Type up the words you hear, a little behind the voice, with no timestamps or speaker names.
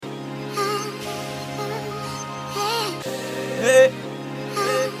Hey.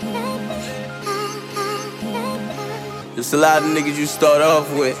 There's a lot of niggas you start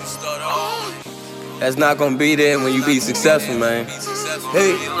off with that's not gonna be there when you be successful, man.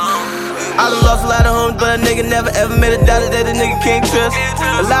 Hey, I done lost a lot of homies, but a nigga never ever made a dollar that a nigga can't trust.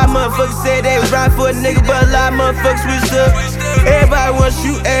 A lot of motherfuckers said they was riding for a nigga, but a lot of motherfuckers switched up. Everybody wanna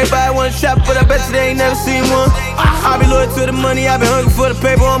shoot, everybody wanna chop, but I bet you they ain't never seen one. I be loyal to the money, I been hungry for the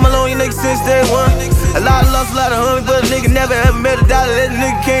paper. On my loan, you niggas since day one. A lot of lost a lot of homies, but a nigga never ever made a dollar that a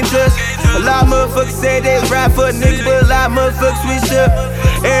nigga can't trust. A lot of motherfuckers said they was riding for a nigga, but a lot of motherfuckers switched up.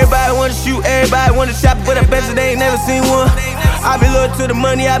 Everybody wanna shoot, everybody wanna chop, but I bet you they ain't never seen one. I be loyal to the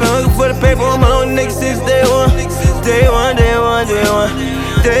money, I been hungry for the paper. On my own niggas since day one. Day one, day one, day one.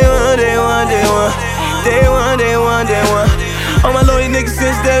 Day one, day one, day one. Day one, day one, day one. On my lonely niggas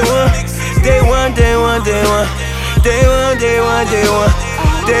since day one. Day one, day one, day one. Day one, day one, day one.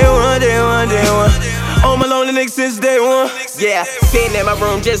 Day one, day one, day one. On my lonely niggas since day one. Yeah, sitting in my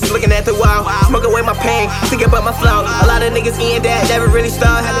room just looking at the wall, smoking away my pain, thinking about my flaw. A lot of niggas in that never really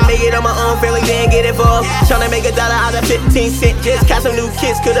start. Had to make it on my own, feeling didn't get involved. Tryna make $1 out of 15 cents. Just got some new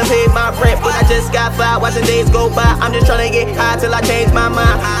kits, could've paid my rent, but I just got fired. Watching days go by, I'm just tryna get high till I change my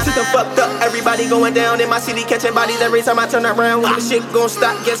mind. System fucked up, everybody going down in my city, catching bodies every time I turn around. When the shit gon'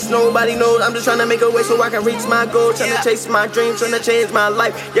 stop, guess nobody knows. I'm just tryna make a way so I can reach my goal. Tryna chase my dreams, tryna change my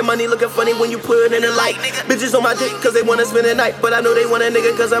life. Your money looking funny when you put it in the light. Bitches on my dick cause they wanna spend the night, but I know they want a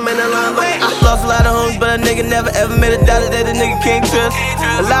nigga cause I'm in the limelight. I lost a lot of homies, but a nigga never ever made a dollar that a nigga can't trust.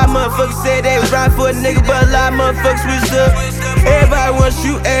 A lot of motherfuckers said they was riding for a nigga, but a lot of motherfuckers switched up. Everybody wanna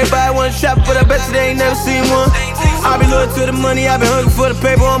shoot, everybody wanna chop, but I bet you they ain't never seen one. I be loyal to the money, I been hungry for the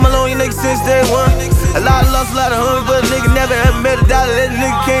paper. On my loan, you niggas since day one. A lot of lost a lot of homies, but a nigga never ever made a dollar that a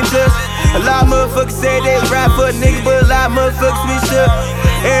nigga can't trust. A lot of motherfuckers said they was riding for a nigga, but a lot of motherfuckers switched up.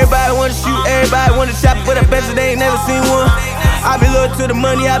 Everybody wanna shoot, everybody wanna chop, but I bet you they ain't never seen one. I be loyal to the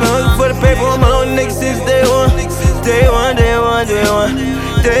money, I been hungry for the paper. On my own niggas since day one. Day one, day one, day one.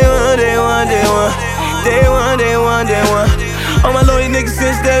 Day one, day one, day one. Day one, day one, day one. On my lonely niggas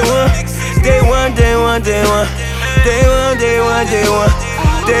since day one. Day one, day one, day one. Day one, day one, day one.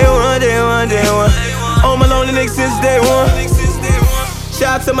 Day one, day one, day one. On my lonely niggas since day one.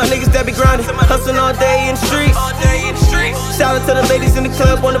 Shout out to my niggas that be grinding, hustling all day in the streets. Shout out to the ladies in the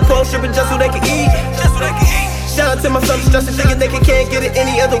club on the pole, stripping just so they can eat. Shout out to my fellas stressing, thinking they can't get it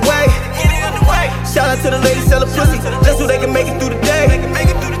any other way. Shout out to the ladies selling pussy, just so they can make it through the day.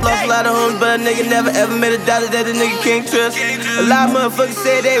 Lost a lot of homies, but a nigga never ever made a dollar that a nigga can't trust. A lot of motherfuckers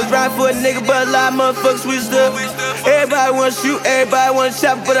said they was riding for a nigga, but a lot of motherfuckers switched up. Everybody wanna shoot, everybody wanna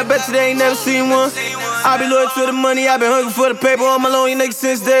chop, but I bet you they ain't never seen one. I be loyal to the money, I been hungry for the paper. On my loan, you niggas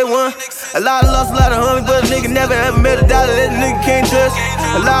since day one. A lot of lost a lot of homies, but a nigga never ever made a dollar that a nigga can't trust.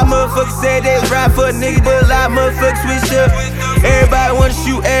 A lot of motherfuckers said they was riding for a nigga, but a lot of motherfuckers switched up. Everybody wanna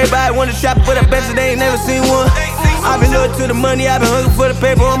shoot, everybody wanna chop, but I bet you they ain't never seen one. I been loyal to the money, I been hungry for the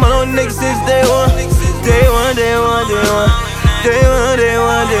paper. On my own niggas since day one. Day one, day one, day one. Day one, day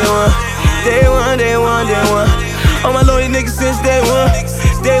one, day one. Day one, day one, day one. On my lonely niggas since day one.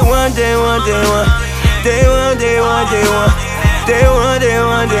 Day one, day one, day one. Day one, day one, day one. Day one, day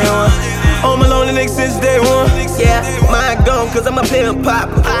one, day one. On my lonely niggas since day one. Yeah, mine gone cause I'm a pimp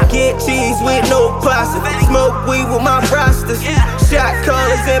popper. Get cheese with no pasta. Smoke weed with my rosters. Shot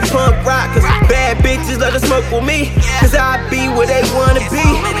callers and punk rockers. Bad bitches love to smoke with me, cause I be where they wanna be.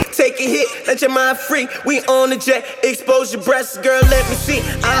 Take a hit, let your mind free. We on the jet, expose your breasts, girl, let me see.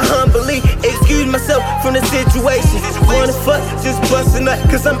 I humbly excuse myself from the situation. Wanna fuck, just bust a nut,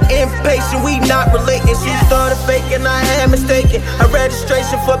 cause I'm impatient. We not relating. She started faking, I had mistaken. Her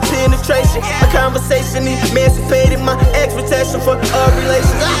registration for penetration. A conversation emancipated my expectation for a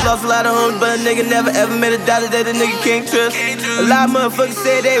relationship. Lost a lot of homies, but a nigga never ever made a dollar that a nigga can't trust. A lot of motherfuckers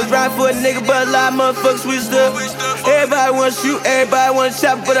said they was riding for a nigga, but a lot of motherfuckers switched up. Everybody wanna shoot, everybody wanna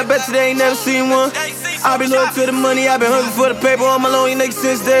chop, but I bet you they ain't never seen one. I be loyal to the money, I been hungry for the paper. On my loan, you niggas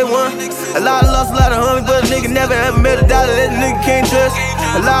since day one. A lot of lost a lot of homies, but a nigga never ever made a dollar that a nigga can't trust.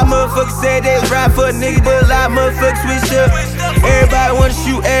 A lot of motherfuckers said they was riding for a nigga, but a lot of motherfuckers switched up. Everybody wanna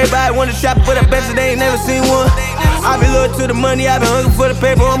shoot, everybody wanna chop, but I bet you they ain't never seen one. I be loyal to the money, I been hungry for the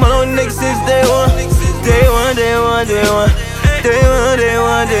paper. On my loan, you niggas since day one. Day one, day one, day one. Day one, day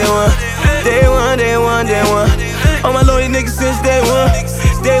one, day one. Day one, day one, day one. On my lonely niggas since day one.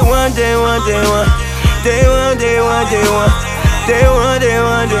 Day one, day one, day one. Day one, day one, day one. Day one, day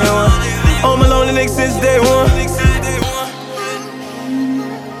one, day one. On my lonely niggas since day one. This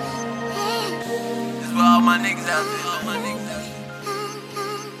is for all my niggas out there. All my niggas out there.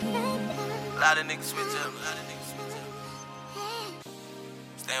 A lot of niggas switch up.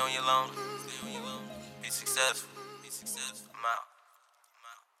 Stay on your lone. Be successful. be successful. I'm out.